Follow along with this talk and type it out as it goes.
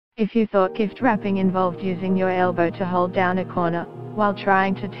If you thought gift wrapping involved using your elbow to hold down a corner, while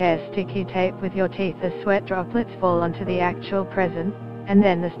trying to tear sticky tape with your teeth as sweat droplets fall onto the actual present, and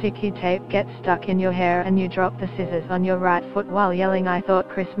then the sticky tape gets stuck in your hair and you drop the scissors on your right foot while yelling "I thought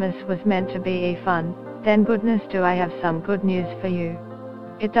Christmas was meant to be fun," then goodness do I have some good news for you.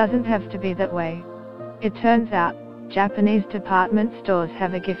 It doesn't have to be that way. It turns out, Japanese department stores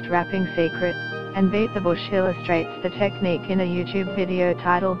have a gift wrapping secret, and Beat the Bush illustrates the technique in a YouTube video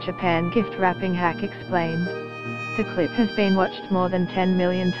titled "Japan Gift Wrapping Hack Explained." The clip has been watched more than 10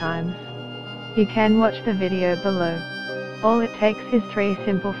 million times. You can watch the video below. All it takes is 3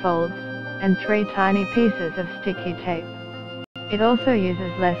 simple folds, and 3 tiny pieces of sticky tape. It also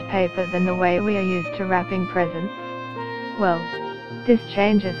uses less paper than the way we are used to wrapping presents. Well, this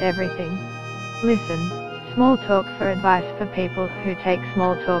changes everything. Listen, small talk for advice for people who take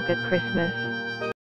small talk at Christmas.